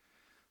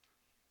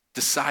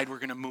 decide we're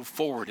going to move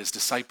forward as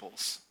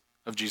disciples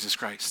of Jesus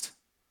Christ.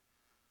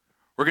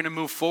 We're going to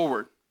move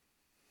forward.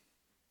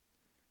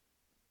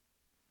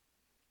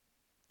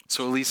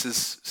 So Elise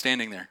is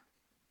standing there,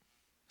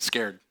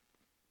 scared,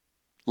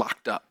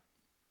 locked up.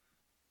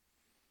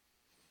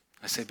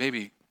 I say,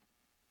 baby,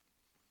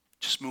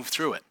 just move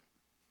through it.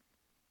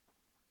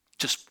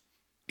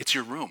 It's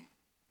your room.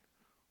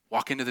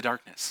 Walk into the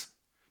darkness.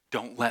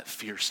 Don't let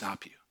fear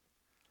stop you.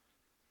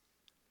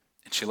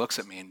 And she looks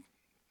at me and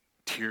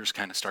tears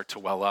kind of start to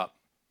well up.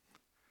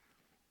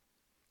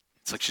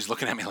 It's like she's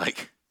looking at me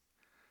like,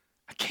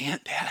 I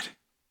can't, Dad.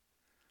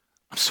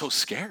 I'm so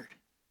scared.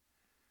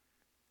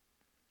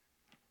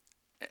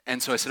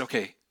 And so I said,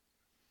 okay,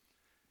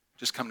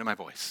 just come to my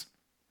voice.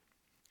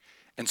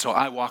 And so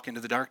I walk into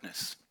the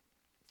darkness.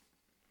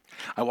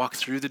 I walk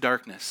through the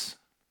darkness.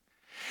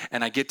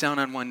 And I get down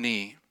on one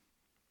knee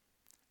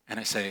and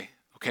I say,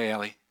 okay,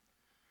 Ellie,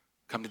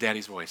 come to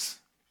Daddy's voice.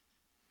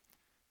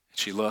 And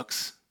she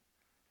looks.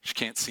 She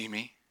can't see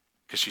me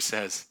because she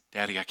says,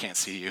 Daddy, I can't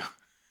see you.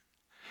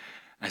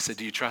 And I said,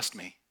 do you trust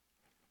me?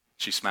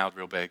 She smiled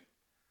real big.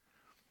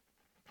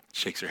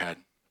 Shakes her head.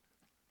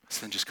 I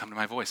said, then just come to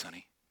my voice,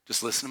 honey.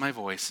 Just listen to my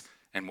voice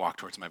and walk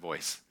towards my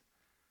voice.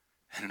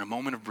 And in a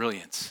moment of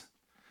brilliance,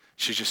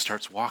 she just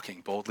starts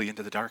walking boldly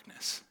into the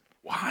darkness.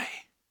 Why?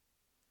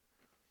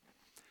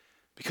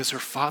 Because her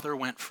father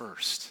went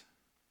first.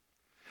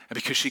 And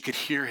because she could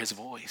hear his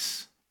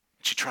voice.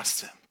 She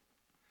trusts him.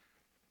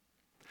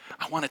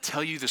 I want to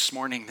tell you this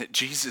morning that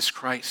Jesus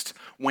Christ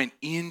went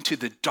into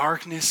the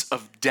darkness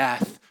of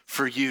death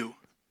for you.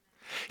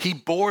 He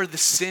bore the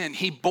sin.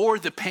 He bore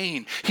the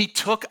pain. He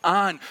took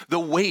on the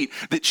weight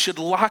that should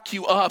lock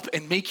you up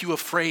and make you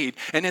afraid.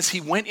 And as he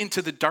went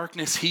into the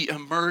darkness, he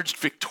emerged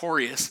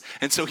victorious.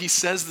 And so he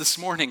says this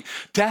morning,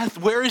 death,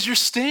 where is your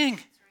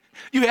sting?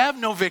 You have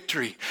no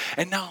victory.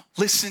 And now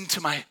listen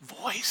to my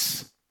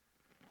voice.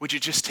 Would you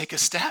just take a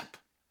step?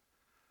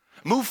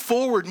 Move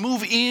forward,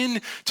 move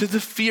in to the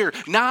fear,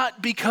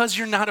 not because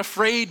you're not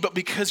afraid, but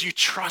because you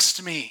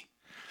trust me,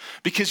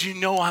 because you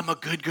know I'm a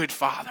good, good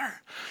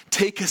father.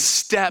 Take a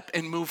step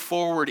and move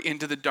forward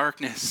into the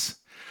darkness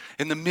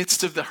in the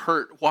midst of the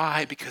hurt.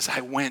 Why? Because I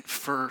went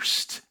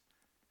first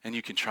and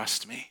you can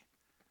trust me.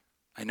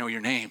 I know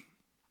your name.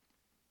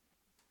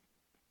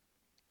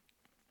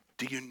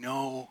 Do you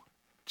know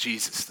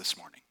Jesus this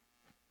morning?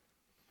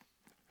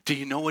 Do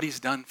you know what he's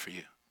done for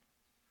you?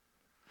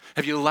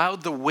 Have you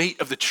allowed the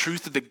weight of the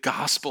truth of the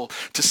gospel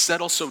to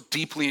settle so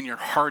deeply in your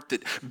heart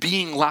that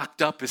being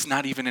locked up is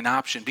not even an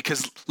option?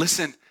 Because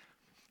listen,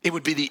 it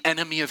would be the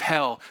enemy of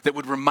hell that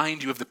would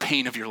remind you of the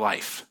pain of your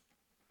life.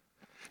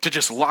 To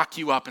just lock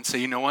you up and say,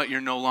 you know what,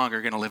 you're no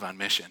longer going to live on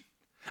mission.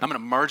 I'm going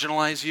to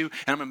marginalize you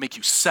and I'm going to make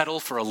you settle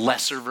for a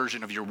lesser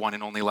version of your one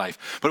and only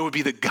life. But it would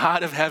be the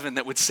God of heaven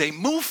that would say,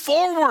 move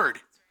forward.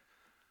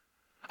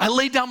 I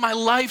laid down my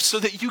life so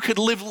that you could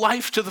live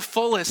life to the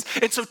fullest.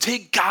 And so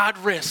take God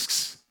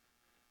risks.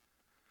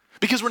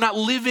 Because we're not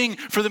living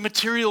for the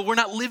material. We're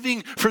not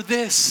living for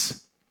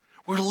this.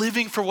 We're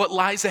living for what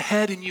lies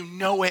ahead, and you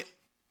know it.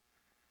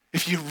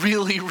 If you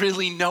really,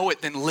 really know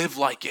it, then live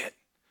like it.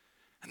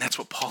 And that's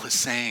what Paul is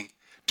saying.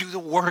 Do the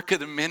work of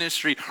the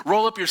ministry.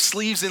 Roll up your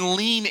sleeves and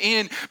lean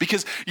in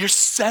because you're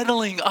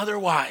settling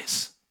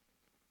otherwise.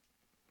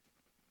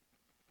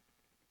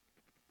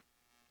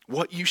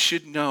 What you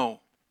should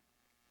know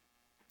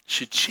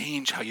should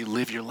change how you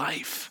live your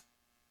life.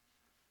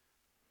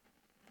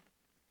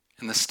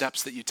 And the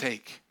steps that you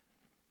take,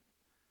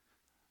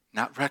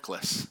 not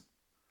reckless,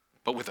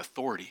 but with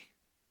authority,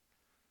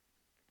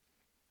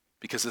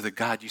 because of the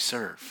God you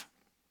serve,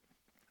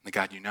 and the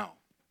God you know.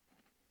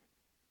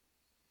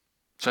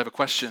 So I have a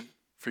question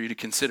for you to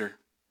consider,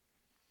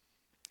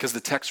 because the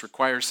text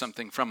requires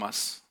something from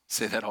us. I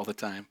say that all the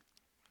time.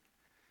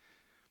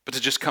 But to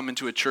just come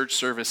into a church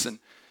service and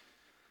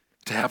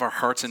to have our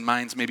hearts and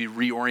minds maybe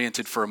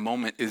reoriented for a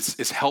moment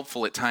is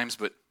helpful at times,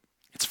 but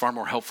it's far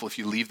more helpful if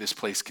you leave this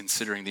place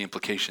considering the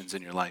implications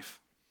in your life.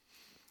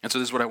 And so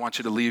this is what I want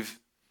you to leave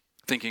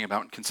thinking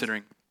about and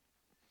considering.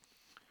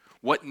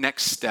 What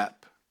next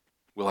step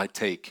will I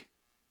take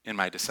in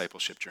my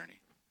discipleship journey?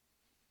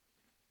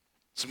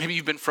 So maybe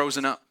you've been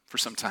frozen up for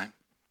some time.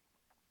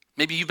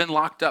 Maybe you've been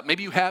locked up.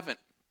 Maybe you haven't.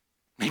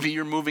 Maybe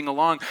you're moving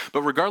along.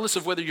 But regardless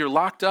of whether you're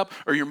locked up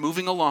or you're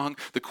moving along,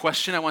 the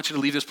question I want you to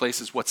leave this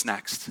place is, what's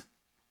next?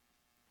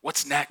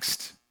 What's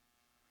next?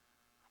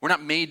 We're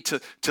not made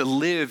to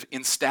live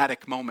in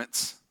static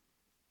moments.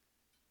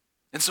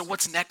 And so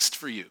what's next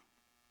for you?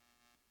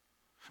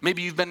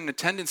 Maybe you've been in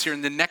attendance here,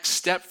 and the next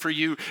step for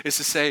you is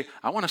to say,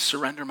 I want to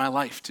surrender my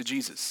life to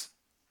Jesus.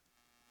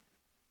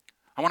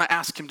 I want to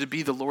ask him to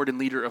be the Lord and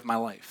leader of my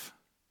life.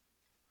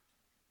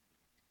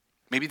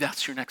 Maybe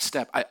that's your next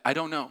step. I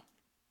don't know.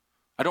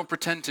 I don't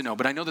pretend to know,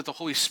 but I know that the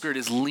Holy Spirit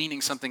is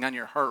leaning something on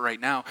your heart right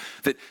now,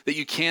 that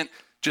you can't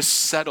just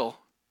settle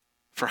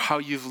for how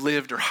you've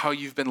lived or how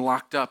you've been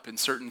locked up in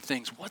certain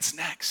things. What's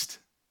next?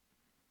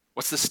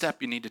 What's the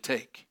step you need to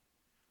take?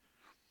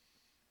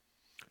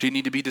 Do you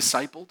need to be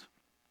discipled?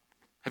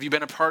 Have you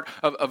been a part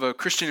of a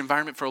Christian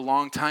environment for a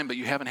long time, but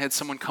you haven't had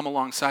someone come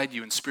alongside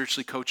you and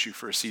spiritually coach you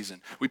for a season?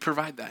 We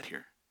provide that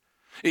here.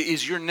 It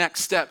is your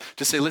next step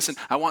to say, listen,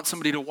 I want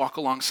somebody to walk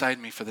alongside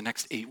me for the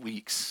next 8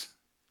 weeks.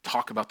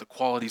 Talk about the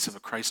qualities of a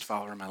Christ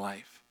follower in my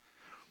life.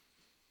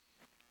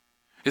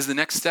 Is the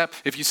next step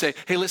if you say,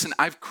 hey, listen,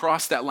 I've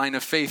crossed that line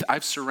of faith.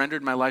 I've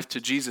surrendered my life to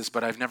Jesus,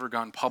 but I've never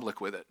gone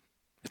public with it.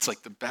 It's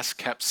like the best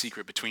kept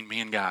secret between me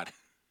and God.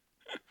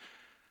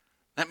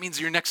 That means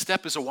your next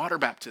step is a water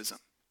baptism.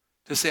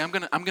 To say, I'm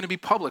going to be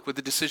public with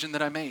the decision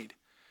that I made.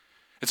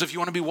 And so if you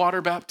want to be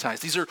water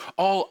baptized, these are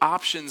all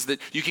options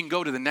that you can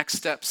go to the next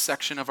steps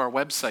section of our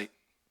website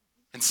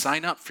and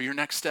sign up for your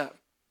next step.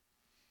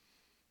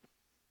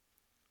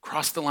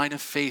 Cross the line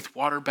of faith,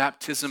 water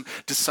baptism,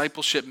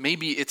 discipleship.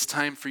 Maybe it's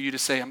time for you to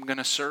say, I'm going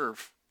to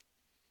serve.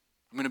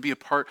 I'm going to be a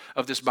part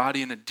of this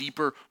body in a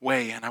deeper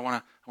way, and I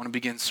want to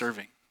begin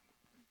serving.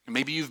 And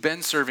maybe you've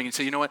been serving and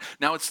say, you know what,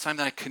 now it's time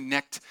that I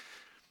connect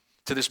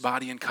to this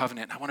body in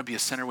covenant. I want to be a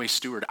Centerway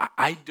steward.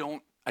 I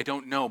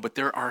don't know, but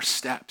there are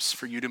steps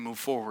for you to move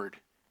forward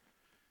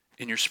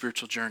in your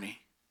spiritual journey.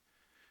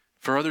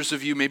 For others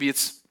of you, maybe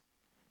it's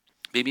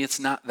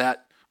not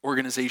that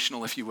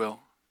organizational, if you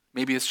will.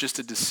 Maybe it's just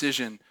a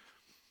decision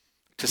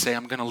to say,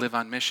 I'm going to live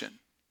on mission.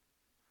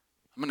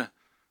 I'm going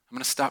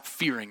to stop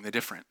fearing the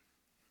different.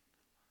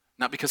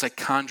 Not because I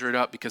conjure it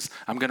up, because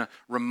I'm going to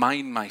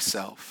remind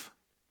myself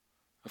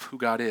of who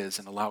God is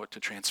and allow it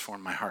to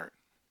transform my heart.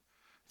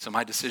 So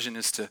my decision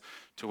is to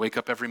wake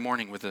up every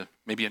morning with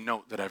maybe a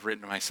note that I've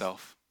written to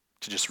myself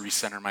to just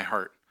recenter my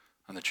heart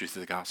on the truth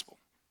of the gospel.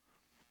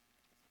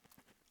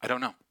 I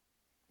don't know.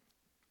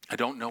 I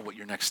don't know what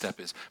your next step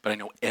is, but I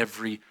know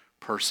every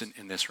person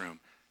in this room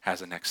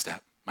has a next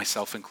step,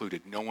 myself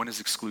included. No one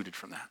is excluded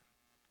from that.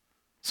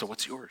 So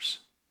what's yours?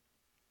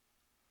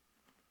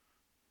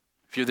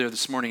 If you're there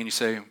this morning and you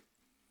say,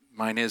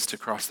 mine is to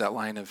cross that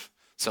line of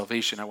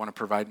salvation, I want to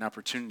provide an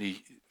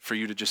opportunity for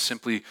you to just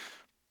simply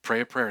pray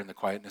a prayer in the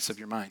quietness of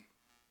your mind.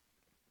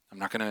 I'm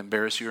not going to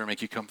embarrass you or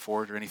make you come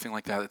forward or anything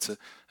like that. It's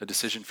a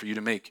decision for you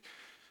to make in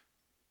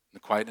the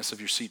quietness of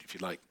your seat, if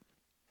you'd like.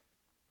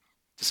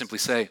 To simply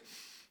say,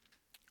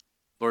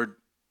 Lord,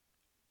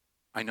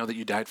 I know that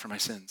you died for my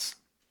sins.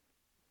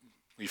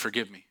 Will you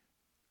forgive me?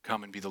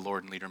 Come and be the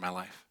Lord and leader of my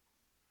life.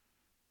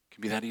 It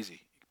can be that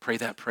easy. Pray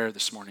that prayer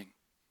this morning.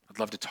 I'd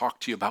love to talk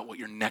to you about what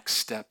your next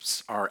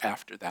steps are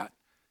after that,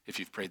 if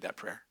you've prayed that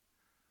prayer.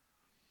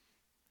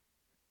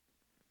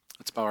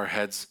 Let's bow our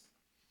heads.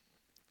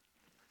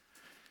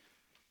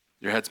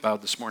 Your heads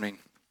bowed this morning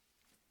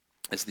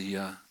as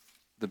the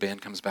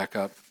band comes back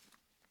up.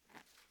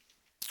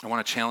 I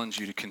want to challenge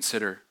you to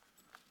consider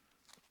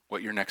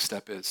what your next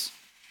step is.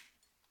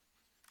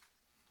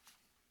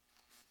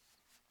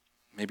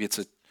 Maybe it's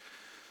a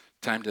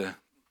time to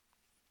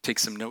take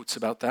some notes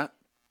about that,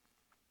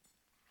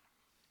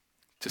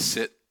 to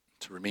sit,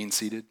 to remain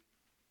seated.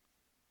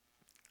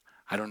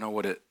 I don't know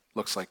what it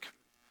looks like,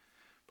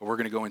 but we're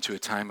going to go into a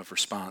time of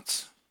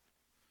response.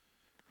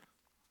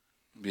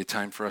 It'll be a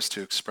time for us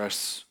to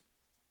express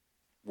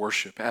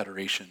worship,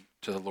 adoration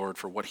to the Lord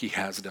for what he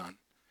has done,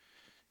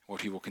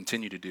 what he will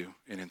continue to do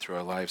in and through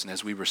our lives. And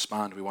as we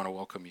respond, we want to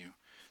welcome you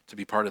to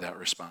be part of that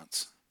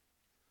response.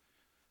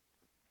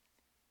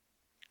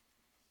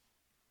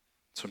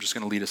 So I'm just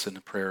going to lead us into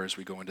prayer as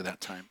we go into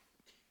that time.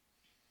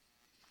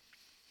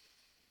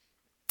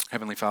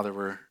 Heavenly Father,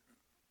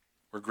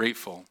 we're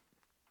grateful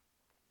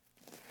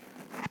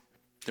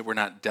that we're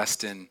not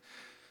destined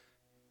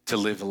to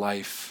live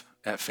life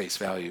at face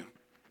value,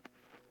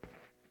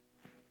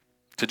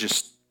 to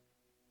just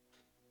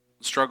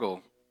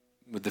struggle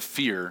with the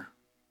fear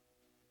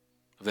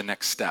of the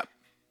next step,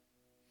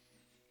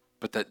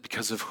 but that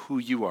because of who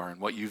you are and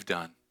what you've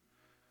done,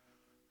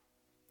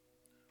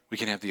 we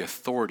can have the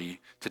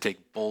authority to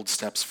take bold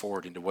steps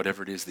forward into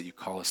whatever it is that you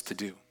call us to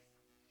do.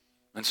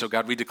 And so,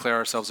 God, we declare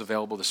ourselves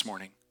available this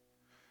morning.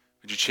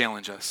 Would you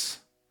challenge us?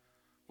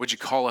 Would you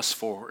call us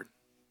forward?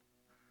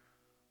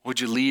 Would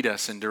you lead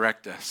us and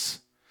direct us?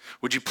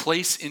 Would you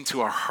place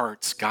into our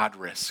hearts God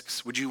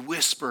risks? Would you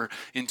whisper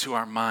into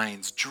our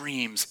minds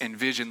dreams and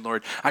vision,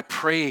 Lord? I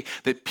pray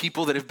that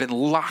people that have been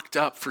locked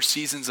up for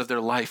seasons of their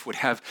life would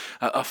have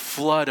a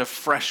flood of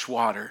fresh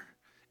water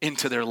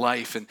into their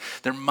life and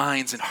their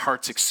minds and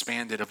hearts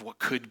expanded of what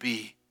could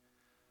be,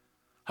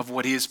 of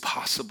what is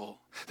possible,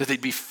 that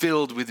they'd be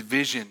filled with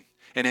vision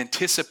and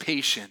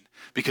anticipation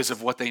because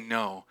of what they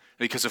know,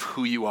 because of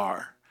who you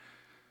are,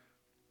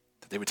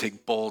 that they would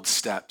take bold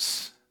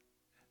steps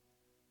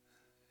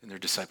in their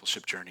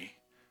discipleship journey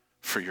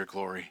for your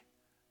glory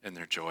and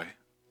their joy.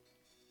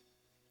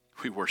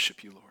 We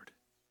worship you, Lord.